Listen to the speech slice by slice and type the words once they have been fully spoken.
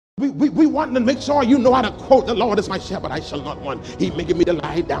We want to make sure you know how to quote, the Lord is my shepherd, I shall not want. He maketh me to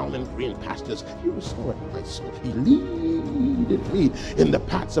lie down in green pastures. He restored my soul. He leadeth me in the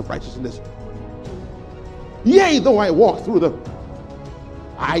paths of righteousness. Yea, though I walk through the,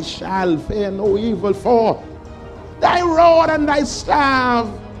 I shall fear no evil, for thy rod and thy staff.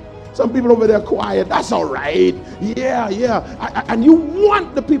 Some people over there quiet. That's all right. Yeah. And you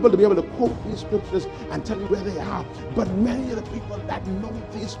want the people to be able to quote these scriptures and tell you where they are. But many of the people that know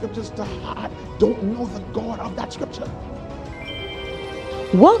these scriptures to heart don't know the God of that scripture.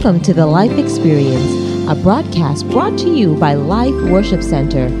 Welcome to the Life Experience, a broadcast brought to you by Life Worship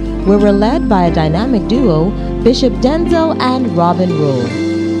Center, where we're led by a dynamic duo, Bishop Denzel and Robin Rule.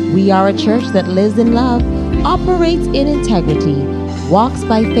 We are a church that lives in love, operates in integrity, walks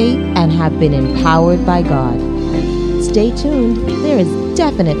by faith, and have been empowered by God. Stay tuned, there is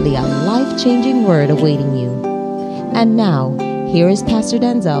definitely a life-changing word awaiting you. And now, here is Pastor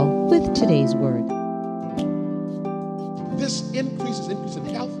Denzel with today's word. This increase in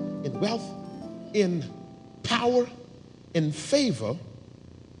health, in wealth, in power, in favor.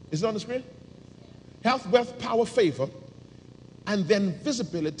 Is it on the screen? Health, wealth, power, favor, and then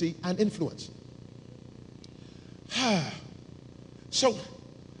visibility and influence. So,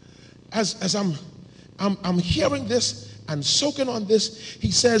 as I'm hearing this and soaking on this,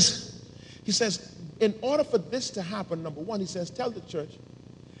 he says, in order for this to happen, number one, he says, tell the church,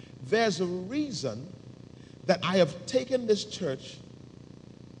 there's a reason that I have taken this church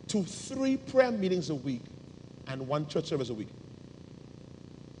to 3 prayer meetings a week and 1 church service a week.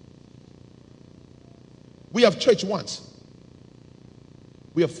 We have church once.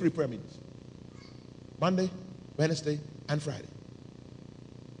 We have 3 prayer meetings. Monday, Wednesday, and Friday.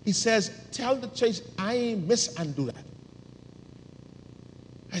 He says, tell the church I ain't miss and do that.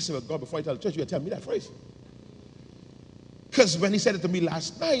 I said, well, God, before I tell the church, you gotta tell me that phrase. Because when he said it to me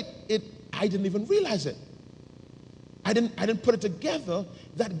last night, I didn't even realize it. I didn't put it together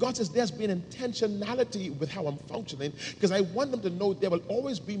that God says there's been intentionality with how I'm functioning, because I want them to know there will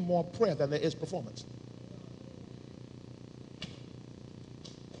always be more prayer than there is performance.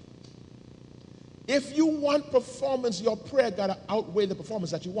 If you want performance, your prayer got to outweigh the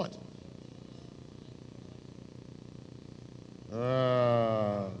performance that you want.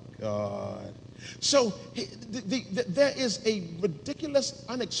 Oh, God. So there is a ridiculous,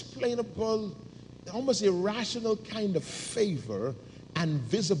 unexplainable, almost irrational kind of favor and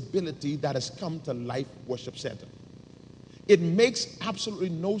visibility that has come to Life Worship Center. It makes absolutely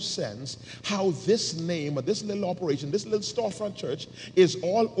no sense how this name or this little operation, this little storefront church is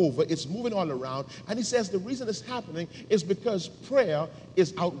all over, it's moving all around. And he says the reason it's happening is because prayer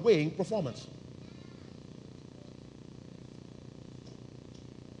is outweighing performance.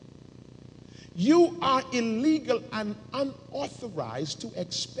 You are illegal and unauthorized to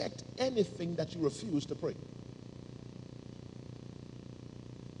expect anything that you refuse to pray.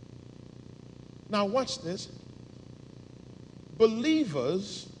 Now watch this.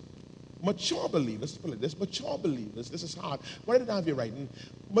 Believers, mature believers, this is hard. Write it down if you're writing.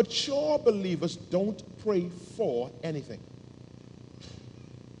 Mature believers don't pray for anything.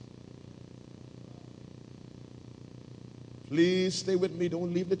 Please stay with me.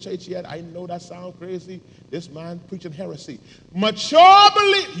 Don't leave the church yet. I know that sounds crazy. This man preaching heresy. Mature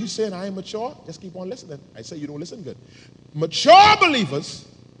believers. You saying I am mature? Just keep on listening. I say you don't listen good. Mature believers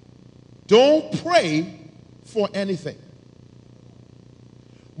don't pray for anything.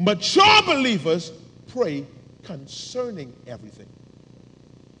 Mature believers pray concerning everything.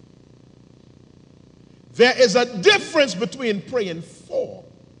 There is a difference between praying for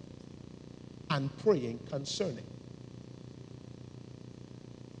and praying concerning.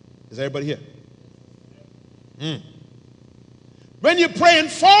 Is everybody here? When you're praying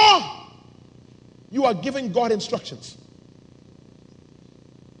for, you are giving God instructions.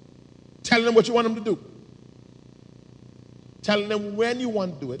 Telling him what you want him to do. Telling them when you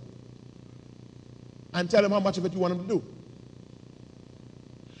want to do it, and tell them how much of it you want them to do.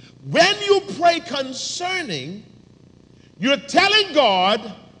 When you pray concerning, you're telling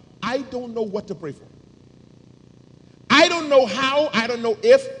God, I don't know what to pray for. I don't know how, I don't know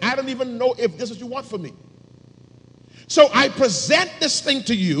if, I don't even know if this is what you want from me. So I present this thing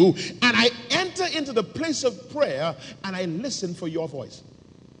to you, and I enter into the place of prayer, and I listen for your voice.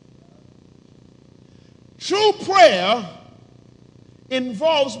 True prayer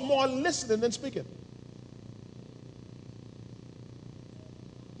involves more listening than speaking.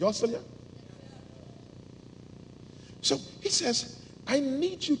 Y'all still here? So he says, I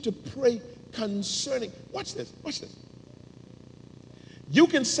need you to pray concerning. Watch this. You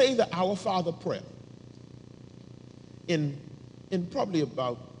can say the Our Father prayer in probably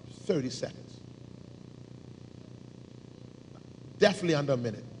about 30 seconds. Definitely under a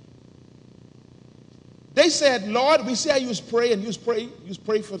minute. They said, Lord, we see how you pray, and you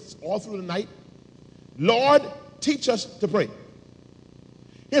pray for all through the night. Lord, teach us to pray.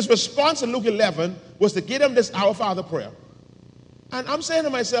 His response in Luke 11 was to give him this Our Father prayer. And I'm saying to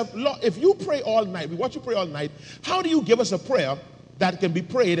myself, Lord, if you pray all night, we watch you pray all night, how do you give us a prayer that can be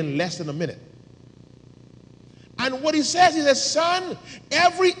prayed in less than a minute? And what he says, son,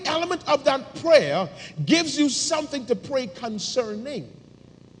 every element of that prayer gives you something to pray concerning,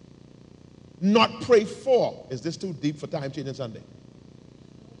 not pray for. Is this too deep for Time Changing Sunday?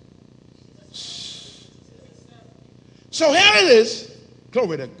 So here it is.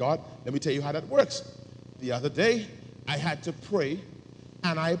 Glory to God. Let me tell you how that works. The other day, I had to pray,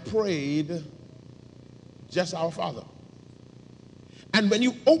 and I prayed just Our Father. And when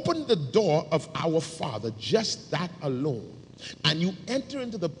you open the door of Our Father, just that alone, and you enter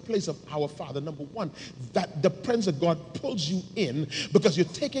into the place of Our Father, number one, that the presence of God pulls you in because you're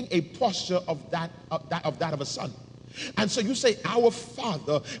taking a posture of that of a son. And so you say, Our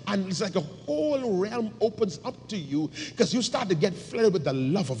Father, and it's like a whole realm opens up to you because you start to get flooded with the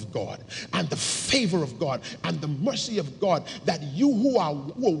love of God and the favor of God and the mercy of God, that you who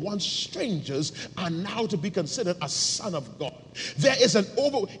were once strangers are now to be considered a son of God. There is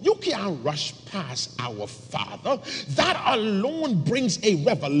you can't rush past Our Father. That alone brings a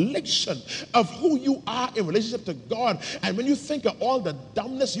revelation of who you are in relationship to God. And when you think of all the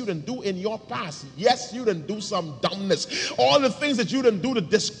dumbness you didn't do in your past, yes, you didn't do some dumbness. All the things that you didn't do to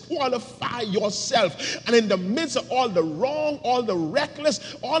disqualify yourself. And in the midst of all the wrong, all the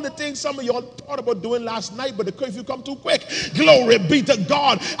reckless, all the things some of y'all thought about doing last night, but the curfew come too quick. Glory be to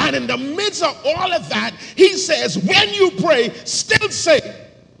God. And in the midst of all of that, he says, when you pray, still say,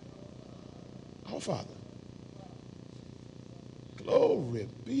 Our Father. Glory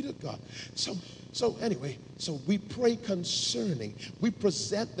be to God. So anyway, so we pray concerning. We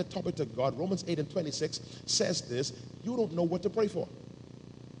present the topic to God. Romans 8:26 says this. You don't know what to pray for.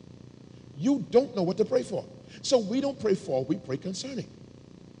 You don't know what to pray for. So we don't pray for, we pray concerning.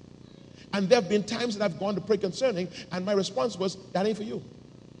 And there have been times that I've gone to pray concerning, and my response was, that ain't for you.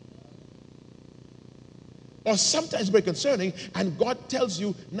 Or sometimes pray concerning, and God tells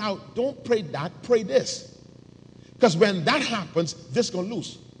you, now don't pray that, pray this. Because when that happens, this is going to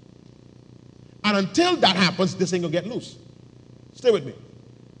loose. And until that happens, this ain't going to get loose. Stay with me.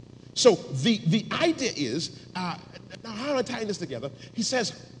 So the idea is, now how am I tying this together? He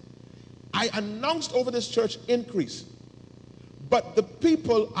says, I announced over this church increase, but the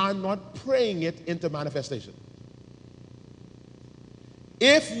people are not praying it into manifestation.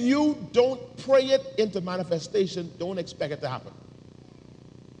 If you don't pray it into manifestation, don't expect it to happen.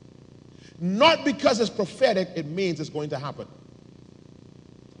 Not because it's prophetic, it means it's going to happen.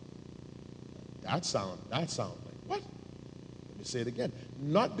 That sound like what? Let me say it again.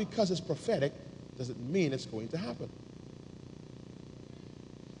 Not because it's prophetic does it mean it's going to happen.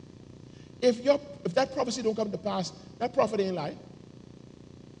 If that prophecy don't come to pass, that prophet ain't lying.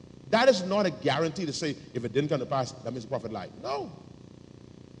 That is not a guarantee to say if it didn't come to pass, that means the prophet lied. No.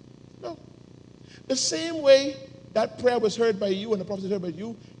 The same way that prayer was heard by you and the prophecy was heard by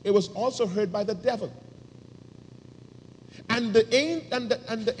you, it was also heard by the devil. And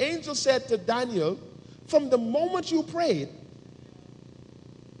the angel said to Daniel, from the moment you prayed,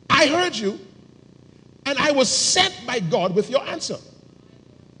 I heard you, and I was sent by God with your answer.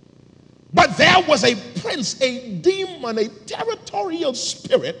 But there was a prince, a demon, a territorial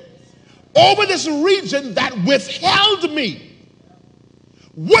spirit over this region that withheld me.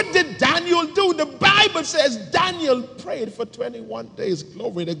 What did Daniel do? The Bible says Daniel prayed for 21 days.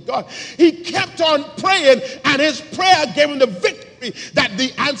 Glory to God. He kept on praying, and his prayer gave him the victory that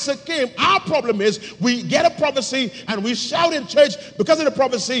the answer came. Our problem is we get a prophecy and we shout in church because of the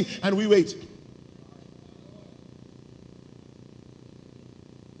prophecy and we wait.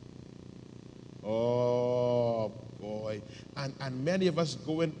 Oh boy. And many of us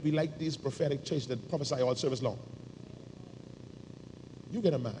go in, we like these prophetic churches that prophesy all service long. You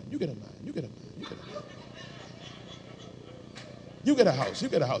get a man, you get a man, you get a man, you get a man. You get a house, you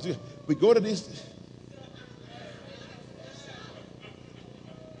get a house. We go to these.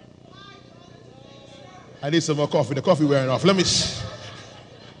 I need some more coffee. The coffee wearing off. Let me.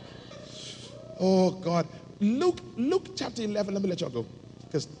 Oh God. Luke chapter 11. Let me let y'all go.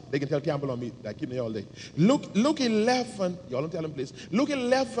 Because they can tell Campbell on me that I keep me all day. Luke 11. Y'all don't tell them, please. Luke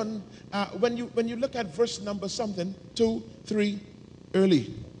 11. When you look at verse number something, 2, 3,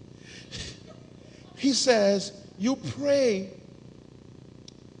 early. He says, you pray,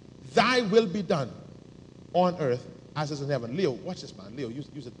 thy will be done on earth as is in heaven. Leo, watch this, man. Leo, use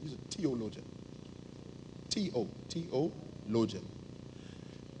a theologian. Theologian.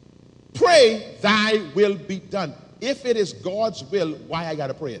 Pray thy will be done. If it is God's will, why I got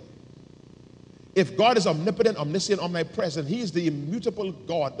to pray it? If God is omnipotent, omniscient, omnipresent, he is the immutable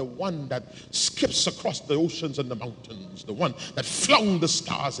God, the one that skips across the oceans and the mountains, the one that flung the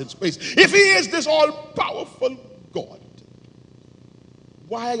stars in space. If he is this all-powerful God,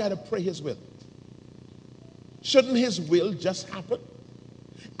 why I got to pray his will? Shouldn't his will just happen?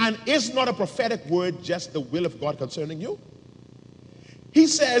 And is not a prophetic word just the will of God concerning you? He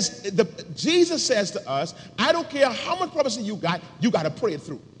says, Jesus says to us, I don't care how much prophecy you got to pray it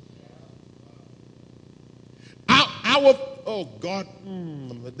through. Oh God,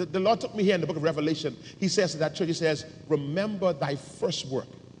 the Lord took me here in the book of Revelation. He says to that church, he says, remember thy first work.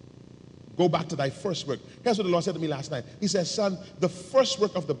 Go back to thy first work. Here's what the Lord said to me last night. He says, son, the first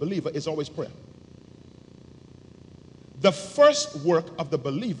work of the believer is always prayer. The first work of the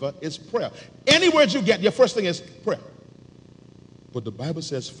believer is prayer. Any words you get, your first thing is prayer. But the Bible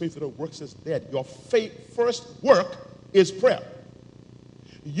says faith without works is dead. Your first work is prayer.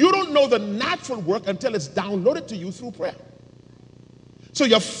 You don't know the natural work until it's downloaded to you through prayer. So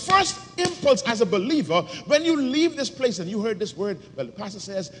your first impulse as a believer, when you leave this place and you heard this word, well, the pastor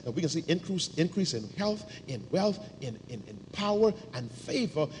says that we can see increase in health, in wealth, in power and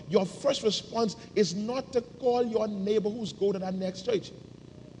favor, your first response is not to call your neighbor who's going to that next church.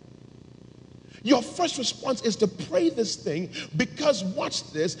 Your first response is to pray this thing, because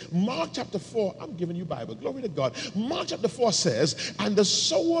watch this, Mark chapter 4, I'm giving you Bible, glory to God. Mark chapter 4 says, and the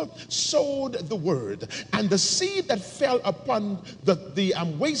sower sowed the word, and the seed that fell upon the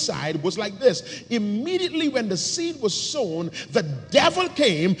wayside was like this. Immediately when the seed was sown, the devil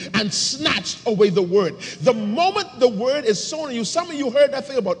came and snatched away the word. The moment the word is sown in you, some of you heard that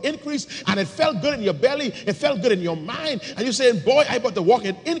thing about increase, and it felt good in your belly, it felt good in your mind, and you're saying, boy, I got to walk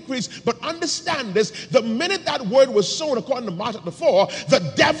in increase. But understand this, the minute that word was sown, according to Mark chapter 4,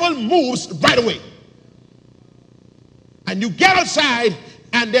 the devil moves right away. And you get outside,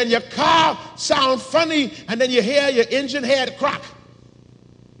 and then your car sounds funny, and then you hear your engine head crack.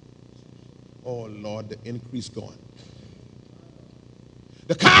 Oh Lord, the increase gone.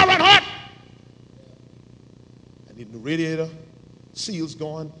 The car run hot. I need the radiator, seals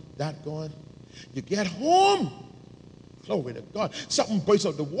gone, that gone. You get home. Glory to God. Something breaks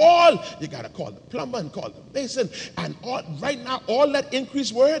out the wall. You got to call the plumber and call the mason. And right now, all that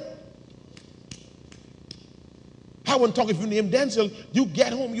increased word. I wouldn't talk if you name Denzel. You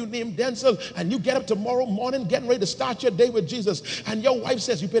get home, you name Denzel, and you get up tomorrow morning getting ready to start your day with Jesus. And your wife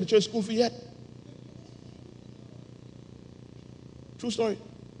says, you paid the church school fee yet? True story.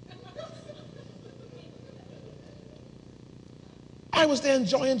 I was there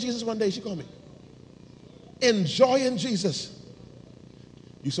enjoying Jesus one day. She called me. Enjoying Jesus.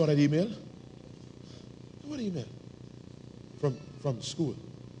 You saw that email? What email? From school.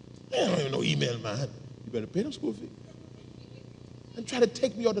 I don't even know email, man. You better pay them school fee. And try to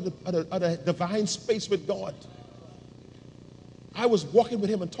take me out of the divine space with God. I was walking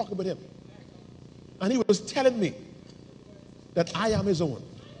with him and talking with him. And he was telling me that I am his own.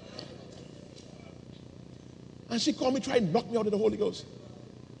 And she called me, tried to knock me out of the Holy Ghost.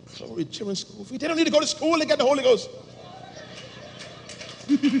 Glory, children, school fee. They don't need to go to school to get the Holy Ghost.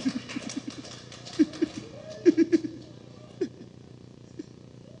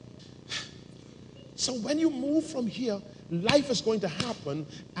 So when you move from here, life is going to happen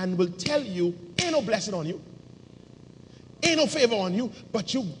and will tell you, ain't no blessing on you. Ain't no favor on you,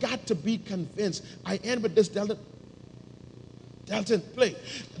 but you got to be convinced. I end with this, Delton, play.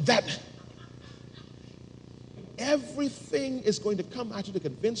 That everything is going to come at you to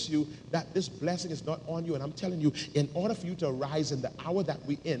convince you that this blessing is not on you. And I'm telling you, in order for you to arise in the hour that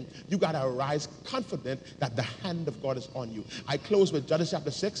we're in, you got to arise confident that the hand of God is on you. I close with Judges chapter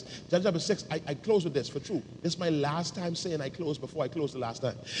 6. Judges chapter 6, I close with this for true. This is my last time saying I close before I close the last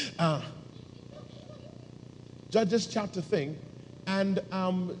time. Judges chapter thing. And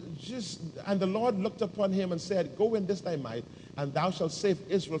the Lord looked upon him and said, go in this thy might, and thou shalt save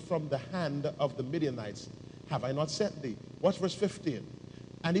Israel from the hand of the Midianites. Have I not sent thee? Watch verse 15.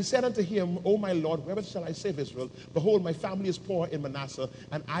 And he said unto him, O my Lord, wherewith shall I save Israel? Behold, my family is poor in Manasseh,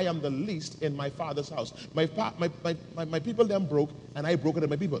 and I am the least in my father's house. My people then broke, and I broke it in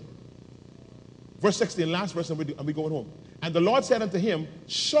my people. Verse 16, last verse, and we going home. And the Lord said unto him,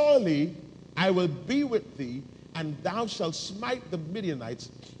 surely I will be with thee, and thou shalt smite the Midianites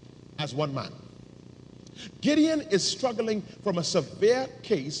as one man. Gideon is struggling from a severe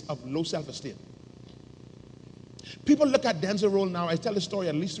case of low self-esteem. People look at Denzel Roll now. I tell the story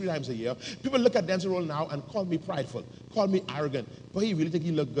at least 3 times a year. People look at Denzel Roll now and call me prideful, call me arrogant. But he really think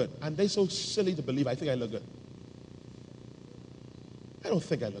he look good. And they're so silly to believe I think I look good. I don't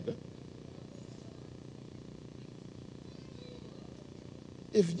think I look good.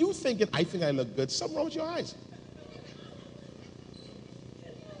 If you thinking I think I look good, something wrong with your eyes.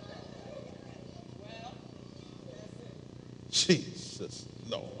 Jesus,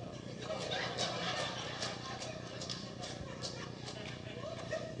 Lord.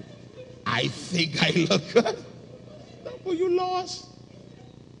 I think I look good. No, but you lost.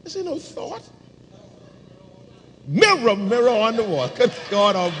 This ain't no thought. Mirror, mirror on the wall. Good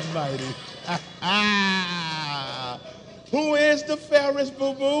God Almighty. Who is the fairest,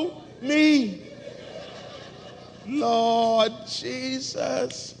 boo-boo? Me. Lord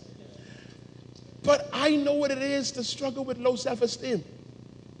Jesus. But I know what it is to struggle with low self-esteem.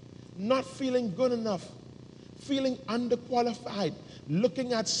 Not feeling good enough. Feeling underqualified.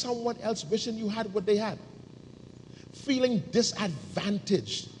 Looking at someone else wishing you had what they had. Feeling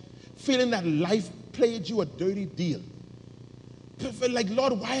disadvantaged. Feeling that life played you a dirty deal. Like,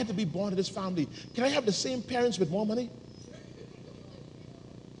 Lord, why I had to be born to this family? Can I have the same parents with more money?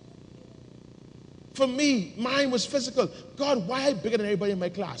 For me, mine was physical. God, why am I bigger than everybody in my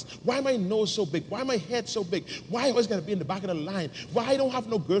class? Why am my nose so big? Why my head so big? Why I always got to be in the back of the line? Why I don't have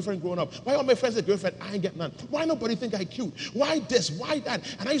no girlfriend growing up? Why all my friends have girlfriend? I ain't get none. Why nobody think I cute? Why this? Why that?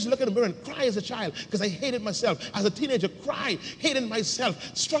 And I used to look in the mirror and cry as a child because I hated myself. As a teenager, cry, hating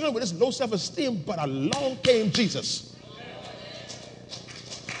myself, struggling with this low self-esteem. But along came Jesus.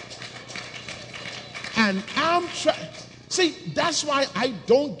 And I'm trying. See, that's why I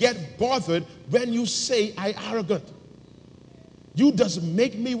don't get bothered when you say I arrogant. You just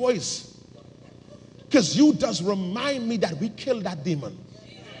make me worse. Because you just remind me that we killed that demon.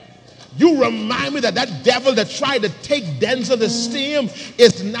 You remind me that that devil that tried to take Denzel's esteem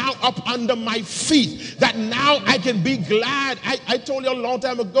is now up under my feet. That now I can be glad. I told you a long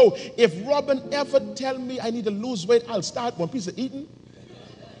time ago, if Robin ever tell me I need to lose weight, I'll start one piece of eating.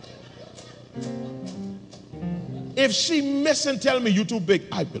 If she miss and tell me you too big,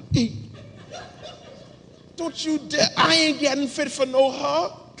 I will eat. Don't you dare. I ain't getting fit for no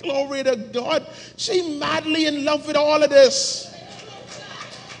her. Glory to God. She madly in love with all of this.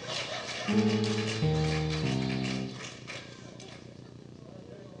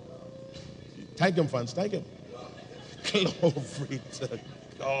 Thank him, fans. Thank him. Glory to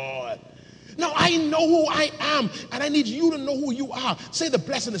God. Now I know who I am, and I need you to know who you are. Say the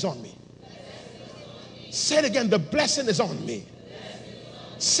blessing is on me. Say it again, the blessing is on me.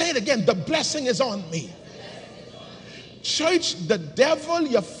 Say it again, the blessing is on me. Church, the devil,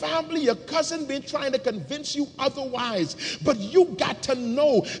 your family, your cousin been trying to convince you otherwise. But you got to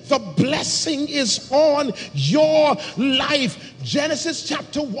know the blessing is on your life. Genesis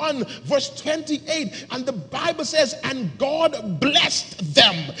chapter 1 verse 28, and the Bible says, and God blessed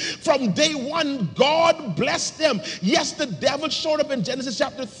them. From day one, God blessed them. Yes, the devil showed up in Genesis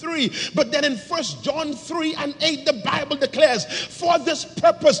chapter 3, but then in 1 John 3 and 8, the Bible declares, for this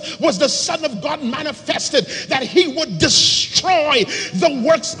purpose was the Son of God manifested, that he would destroy the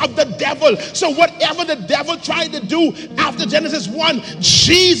works of the devil. So whatever the devil tried to do after Genesis 1,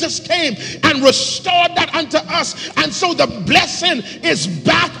 Jesus came and restored that unto us. And so the blessing is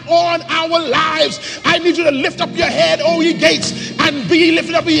back on our lives. I need you to lift up your head, O ye gates, and be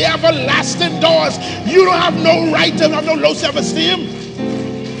lifted up, ye everlasting doors. You don't have no right to have no low self-esteem.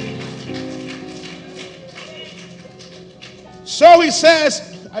 So he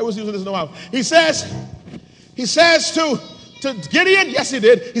says, I was using this in a while. He says to Gideon, yes he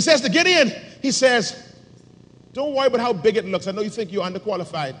did. He says to Gideon, he says, don't worry about how big it looks. I know you think you're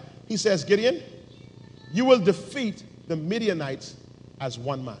underqualified. He says, Gideon, you will defeat the Midianites as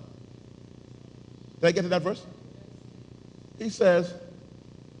one man. Did I get to that verse? He says,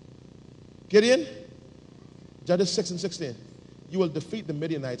 Gideon, Judges 6 and 16, you will defeat the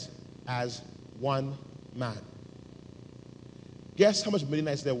Midianites as one man. Guess how much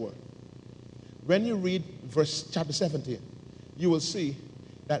Midianites there were? When you read chapter 17, you will see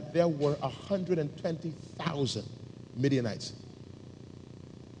that there were 120,000 Midianites.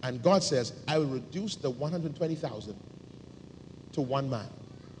 And God says, I will reduce the 120,000 to one man.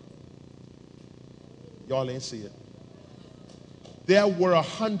 Y'all ain't see it. There were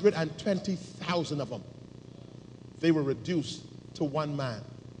 120,000 of them. They were reduced to one man.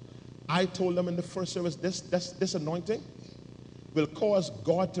 I told them in the first service, this anointing will cause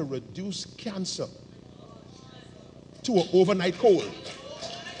God to reduce cancer to an overnight cold.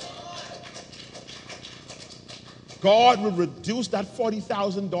 God will reduce that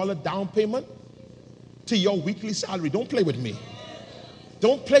 $40,000 down payment to your weekly salary. Don't play with me.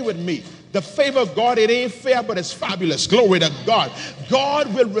 Don't play with me. The favor of God, it ain't fair, but it's fabulous. Glory to God.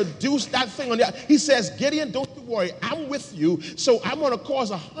 God will reduce that thing on you. He says, Gideon, don't you worry. I'm with you. So I'm going to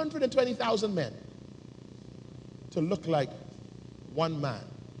cause 120,000 men to look like one man.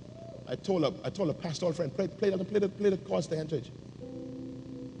 I told a pastoral friend, play the chorus there, church.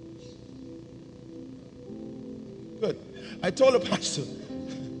 Good. I told a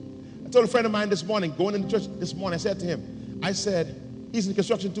friend of mine this morning, going into church this morning, I said to him, I said, he's in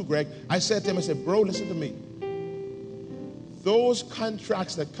construction too, Greg. I said to him, I said, bro, listen to me. Those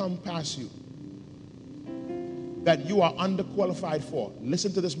contracts that come past you, that you are underqualified for,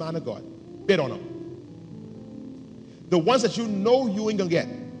 listen to this man of God. Bid on them. The ones that you know you ain't going to get,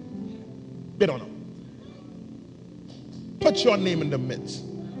 bid on them. Put your name in the midst.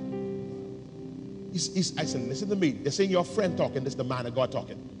 I said, listen to me. This ain't your friend talking. This is the man of God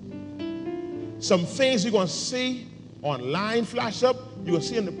talking. Some things you're going to see online flash up, you're going to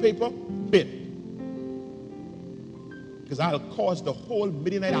see in the paper, bid. Because I'll cause the whole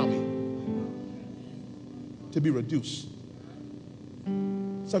Midianite army to be reduced.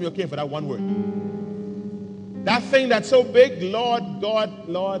 Some of you came for that one word. That thing that's so big, Lord, God,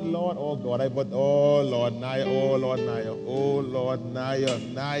 Lord, oh God, oh Lord, Naya, oh Lord, Naya, oh Lord, Naya,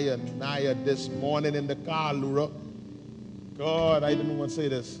 this morning in the car, Lura. God, I didn't want to say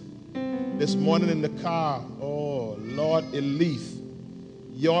this. This morning in the car, oh Lord, Elise,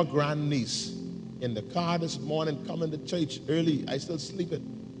 your grandniece, in the car this morning, coming to church early. I still sleeping.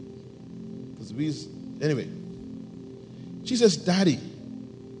 Anyway, she says, Daddy,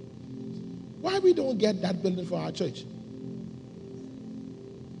 why we don't get that building for our church?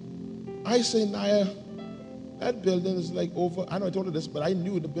 I say, Naya, that building is like over, I know I told her this, but I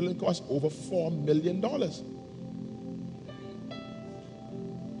knew the building cost over $4 million.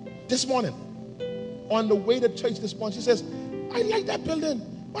 This morning, on the way to church this morning, she says, I like that building.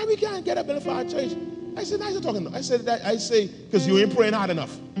 Why we can't get a building for our church? I said, Naya, talking. I said, because you ain't praying hard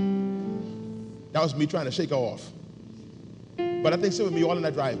enough. That was me trying to shake her off. But I think sit with me all in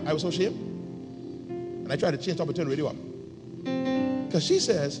that drive. I was so ashamed. And I tried to change the topic, turn the radio up. Because she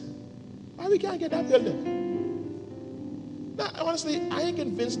says, why we can't get that building? Now, honestly, I ain't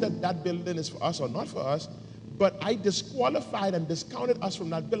convinced that that building is for us or not for us, but I disqualified and discounted us from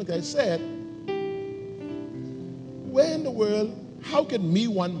that building. I said, where in the world, how can me,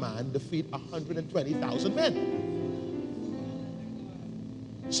 one man, defeat 120,000 men?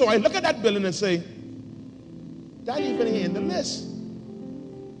 So I look at that building and say, that even ain't in the list.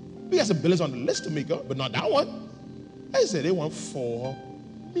 We got some buildings on the list, Tamika, but not that one. I said they want $4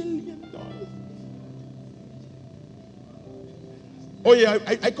 million. Oh yeah,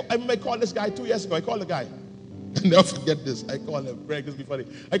 I called this guy 2 years ago. I called the guy. I'll never forget this. I called him. Greg, this be funny.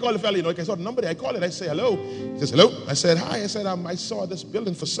 I called the fella, I saw the number there. I called it. I say, hello. He says, hello. I said, hi. I said, I saw this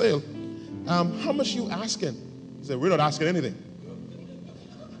building for sale. How much you asking? He said, we're not asking anything.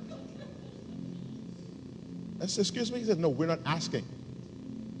 I said, excuse me? He said, no, we're not asking.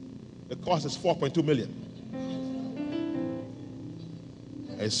 The cost is $4.2 million.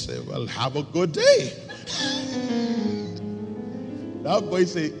 I said, well, have a good day. That boy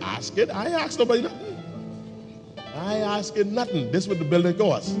say, ask it. I ain't asked nobody nothing. I ain't asking nothing. This is what the building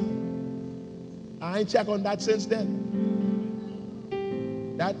costs. I ain't checked on that since then.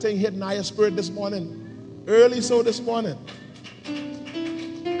 That thing hit Naya's spirit this morning. Early so this morning.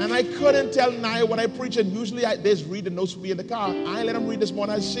 And I couldn't tell Naya what I preach. And usually they just read the notes for me in the car. I ain't let him read this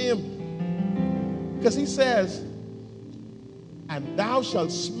morning. I see him. Because he says, and thou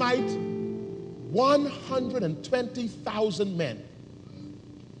shalt smite 120,000 men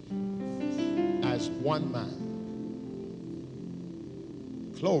as one man.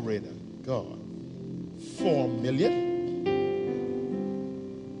 Glory to God. 4 million.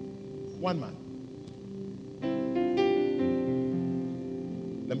 One man.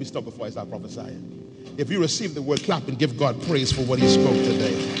 Let me stop before I start prophesying. If you receive the word, clap and give God praise for what he spoke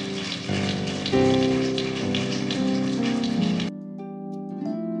today.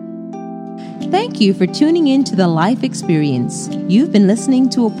 Thank you for tuning in to the Life Experience. You've been listening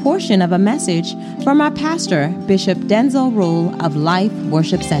to a portion of a message from our pastor, Bishop Denzel Rolle of Life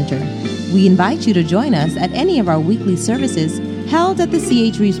Worship Center. We invite you to join us at any of our weekly services held at the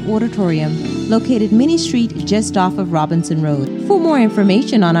C.H. Reeves Auditorium, located Minnie Street just off of Robinson Road. For more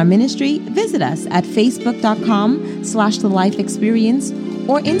information on our ministry, visit us at facebook.com/The Life Experience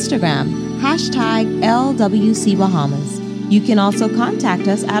or Instagram #LWC Bahamas. You can also contact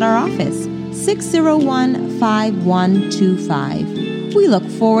us at our office, 601-5125. We look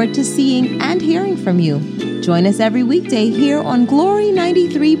forward to seeing and hearing from you. Join us every weekday here on Glory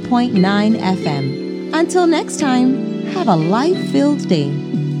 93.9 FM. Until next time, have a life-filled day.